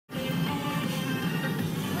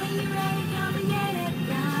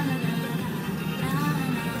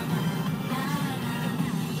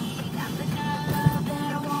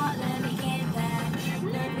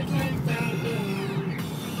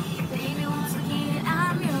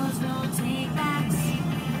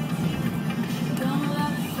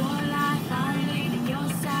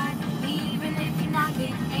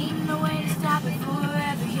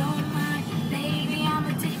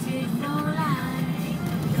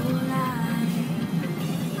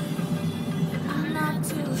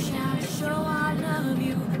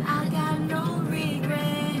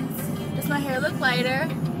lighter.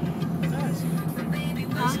 Nice.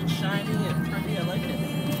 Nice and shiny and pretty. I like it.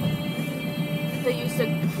 They used a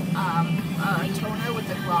toner with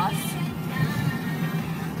a gloss.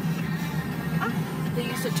 Huh? They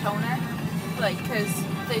used a toner, like, because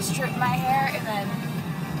they stripped my hair and then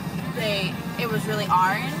it was really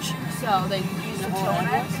orange, so they used a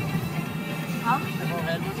toner. Huh? The whole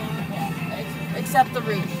head was on it? Yeah, except the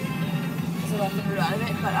root. So I left the root out of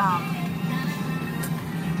it, but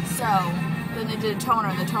so then they did a toner,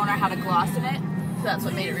 and the toner had a gloss in it, so that's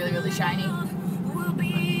what made it really, really shiny.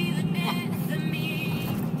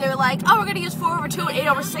 They were like, oh, we're gonna use 4/2 and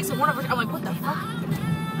 8/6 and 1/6. I'm like, what the fuck?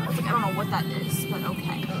 I was like, I don't know what that is, but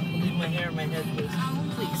okay. Leave my hair in my head, please.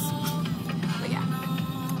 Please. But yeah.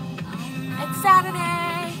 It's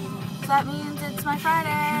Saturday, so that means it's my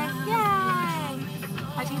Friday. Yay!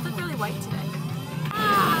 My teeth look really white today.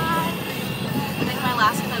 I think my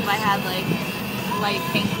last clip I had like light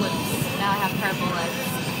pink lips. Now I have purple lips.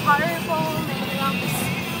 Purple lips.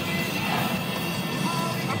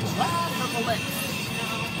 Purple lips.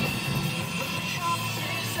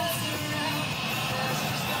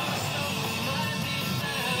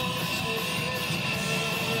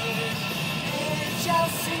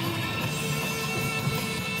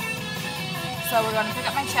 So we're going to pick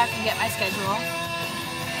up my check and get my schedule, and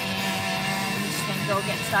I'm just going to go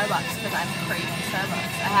get Starbucks because I'm craving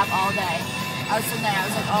Starbucks. I have all day. I was sitting there, I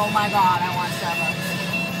was like, oh my god, I want Starbucks.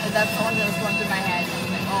 And that's the one that was going through my head. I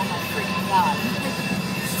was like, oh my freaking god.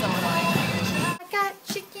 So annoying. I got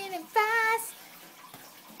chicken and fries.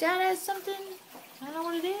 Dad has something. I don't know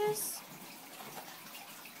what it is.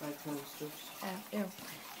 Like toasters. Ew.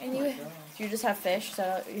 And you just have fish, is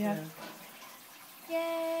that what you have? Yeah.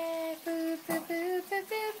 Yay, food, food, food, food,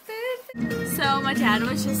 food, food. So my dad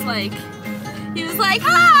was just like, he was like,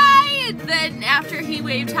 hi! And then after he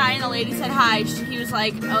waved hi and the lady said hi, he was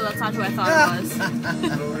like, oh, that's not who I thought it was.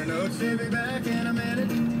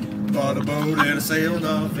 Bought a boat and I sailed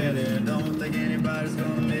off in it. Don't think anybody's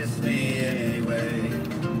gonna miss me anyway.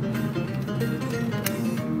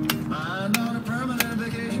 I'm on a permanent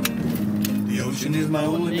vacation. The ocean is my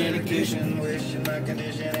only medication. Wishing my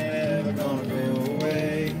condition ain't ever gonna go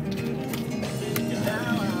away.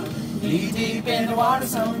 Knee deep in the water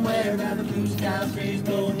somewhere, by the blue sky breeze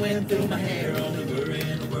blowing wind through my hair. On the river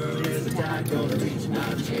in the world is the tide gonna reach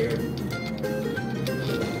my chair.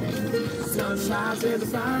 Sun shines in the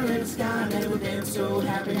fire in the sky. Never been so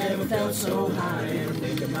happy, never felt so high. And I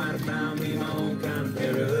think I might have found me my own kind of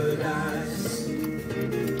paradise.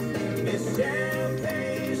 This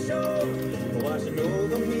champagne shore washing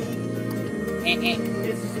over me.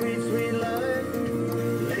 It's a sweet, sweet life,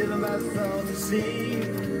 living by the salty sea.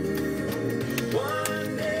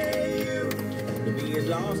 One day you'll be as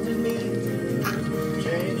lost as me.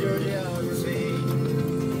 Change your geography.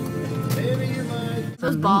 Maybe you might.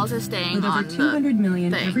 Those balls are staying with on over 200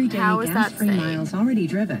 million thing. everyday How is that gas-free staying? miles already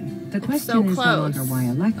driven. The question so is no close. longer why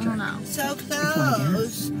electric. I don't know. So It's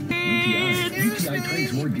close. UTI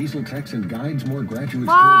trains more diesel techs and guides more graduates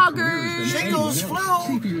Foggers. toward careers than Shingles anyone else. flow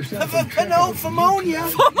See for yourself of a and check it out. pneumonia.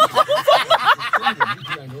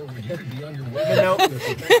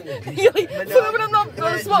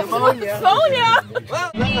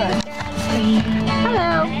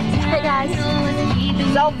 Hello. Hey guys.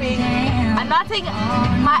 Selfie. I'm not taking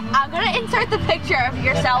I'm gonna insert the picture of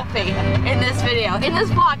your selfie in this video. In this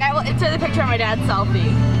vlog, I will insert the picture of my dad's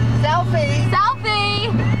selfie. Selfie. Selfie!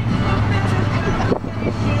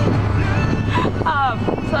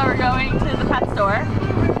 So we're going to the pet store.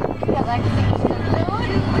 We got like food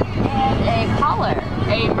and a collar.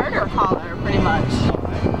 A murder collar, pretty much.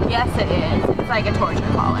 Yes, it is. It's like a torture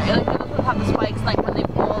collar. Like those that have the spikes, like when they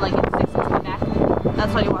pull, like it sticks into the neck.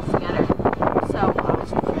 That's what he wants to get her. So,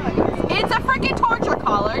 it's a freaking torture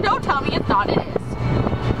collar. Don't tell me it's not. It is.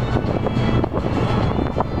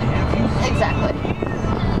 Exactly.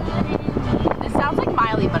 It sounds like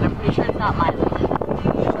Miley, but I'm pretty sure it's not Miley.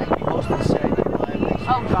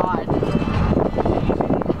 Oh God.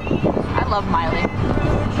 I love Miley.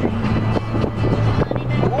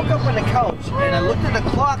 I woke up on the couch and I looked at the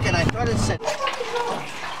clock and I thought it said.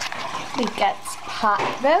 We got pot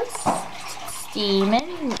roast,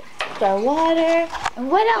 steaming, the water. And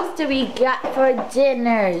what else do we got for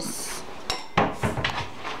dinners? I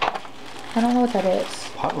don't know what that is.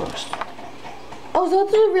 Pot roast. Oh, so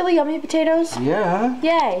those are really yummy potatoes? Yeah.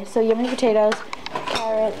 Yay. So yummy potatoes,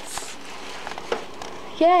 carrots.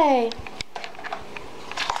 Yay.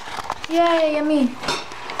 Yay, yummy.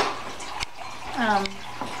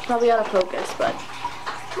 Probably out of focus, but.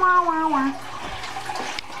 Wah, wah, wah.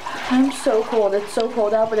 I'm so cold. It's so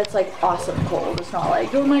cold out, but it's like awesome cold. It's not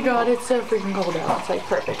like, oh my god, it's so freaking cold out. It's like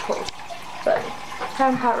perfect cold. But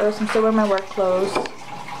having pot roast. I'm still wearing my work clothes. So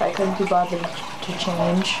I couldn't be bothered to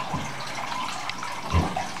change.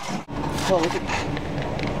 Oh, look at.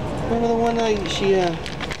 Remember the one that she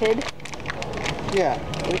Hid? Yeah.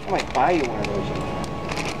 Every time I buy you one of those.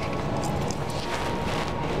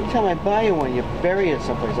 Every time I buy you one, you bury it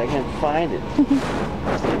someplace. I can't find it.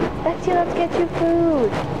 Lexi, let's get you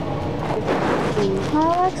food. Oh,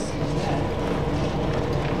 Lex.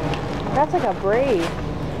 That's like a braid.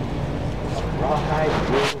 Rawhide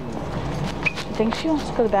blue. I think she wants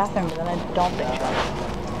to go to the bathroom, but then I don't think she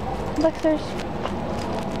wants. Look, there's...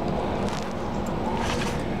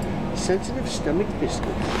 Sensitive stomach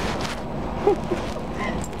biscuits.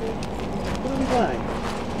 What are we buying?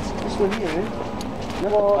 This one here, right? No,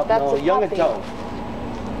 Well, that's no, a young puppy. adult.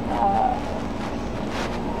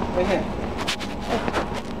 Right here.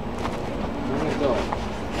 Young adult,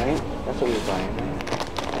 right? That's what we're buying, right?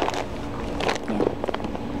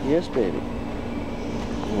 Yes, baby.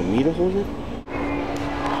 You want me to hold it?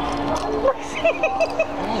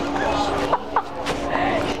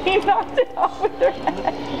 She knocked it off with her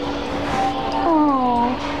head. Oh.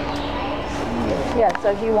 Yeah,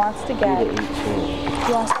 so he wants to get.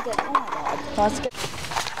 He wants to get. Oh my god. He wants to get.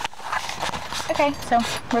 Okay, so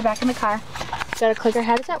we're back in the car. We got a clicker.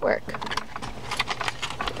 How does that work?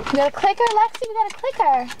 We got a clicker, Lexi. We got a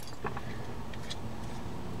clicker.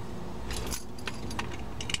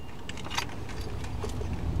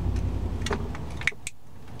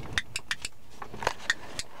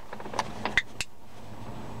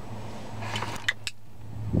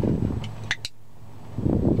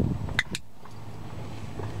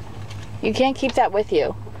 You can't keep that with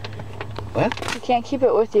you. What? You can't keep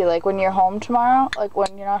it with you. Like when you're home tomorrow, like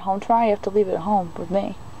when you're not home tomorrow, you have to leave it at home with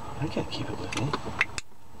me. I can't keep it with me.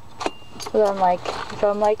 So I'm like,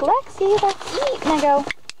 Lexi, let's eat. And I go,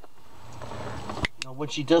 Now, when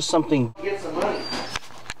she does something, get some money.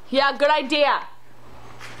 yeah, good idea.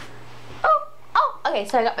 Oh, okay,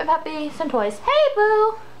 so I got my puppy some toys. Hey,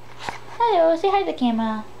 boo. Hello, say hi to the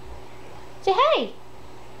camera. Say hi.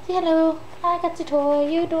 Say hello. I got the toy,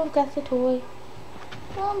 you don't got the toy.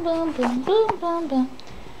 Boom, boom, boom, boom, boom, boom.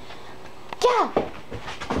 Yeah.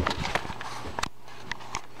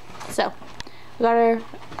 So, we got her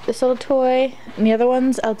this little toy, and the other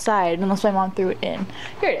one's outside, unless my mom threw it in.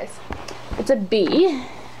 Here it is. It's a bee,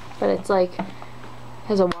 but it's like,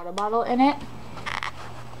 has a water bottle in it.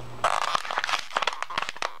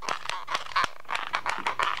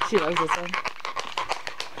 She loves this one.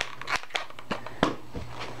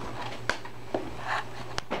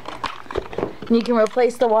 And you can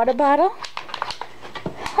replace the water bottle.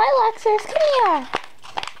 Hi, Lexers, come here.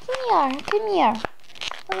 Come here.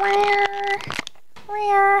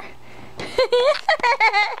 Where?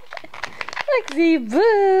 Lexi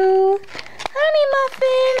boo. Honey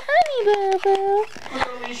muffin. Honey boo boo. Put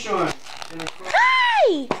the leash on. Hi.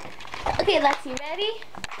 Okay, Lexi, ready?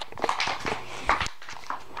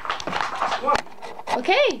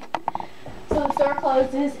 Okay. So the store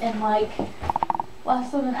closes in like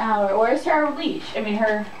less than an hour. Where's her leash? I mean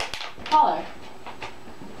her collar.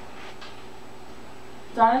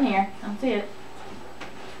 It's not in here. I don't see it.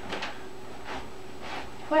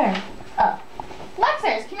 Where? Oh.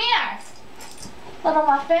 Lexers, come here. Little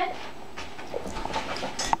muffin.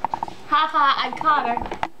 Haha, I caught her.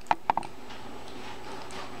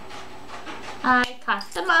 I caught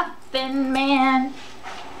the muffin man.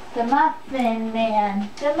 The muffin man.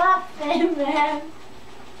 The muffin man.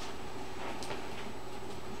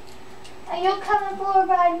 Are you coming for a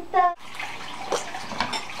ride with us?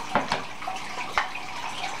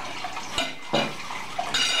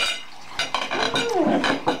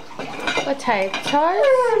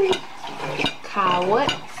 Potatoes,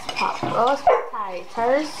 carrots, pot roast,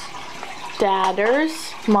 potatoes,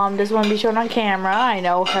 dadders. Mom doesn't want to be shown on camera, I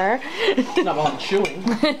know her. Not while I'm chewing.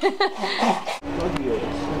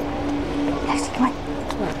 Lexi, come on.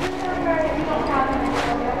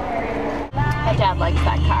 My dad likes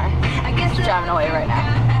that car. He's driving away right now.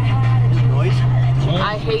 Noise?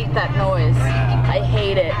 I hate that noise. I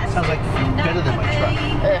hate it. Sounds like better than my truck.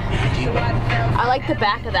 Ugh. I like the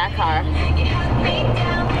back of that car.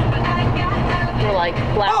 The like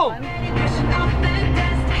black one.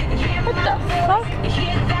 What the fuck?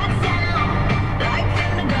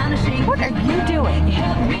 What are you doing?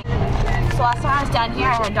 So last time I was down here, I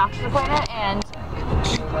had a doctor's appointment, and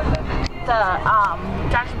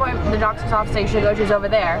the doctor's office I usually go to is over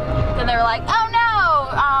there. Then they were like, oh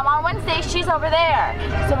no, on Wednesday she's over there.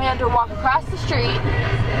 So we had to walk across the street.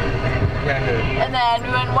 And then we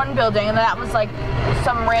went in one building, and that was like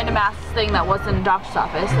some random ass thing that wasn't a doctor's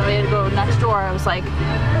office. So we had to go next door. It was like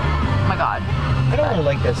my god. I don't really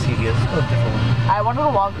like that CVS. It's a different one. I want to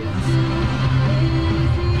go to Walgreens.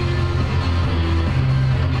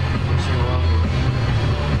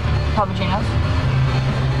 Cappuccinos.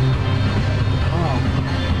 Oh.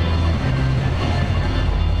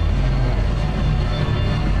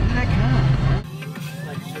 Where did that come?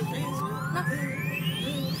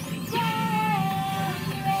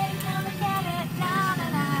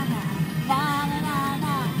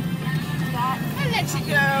 I'll let you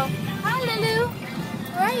go. Hi, Lulu.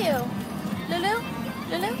 Where are you? Lulu?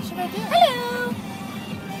 Lulu? She's right there. Hello.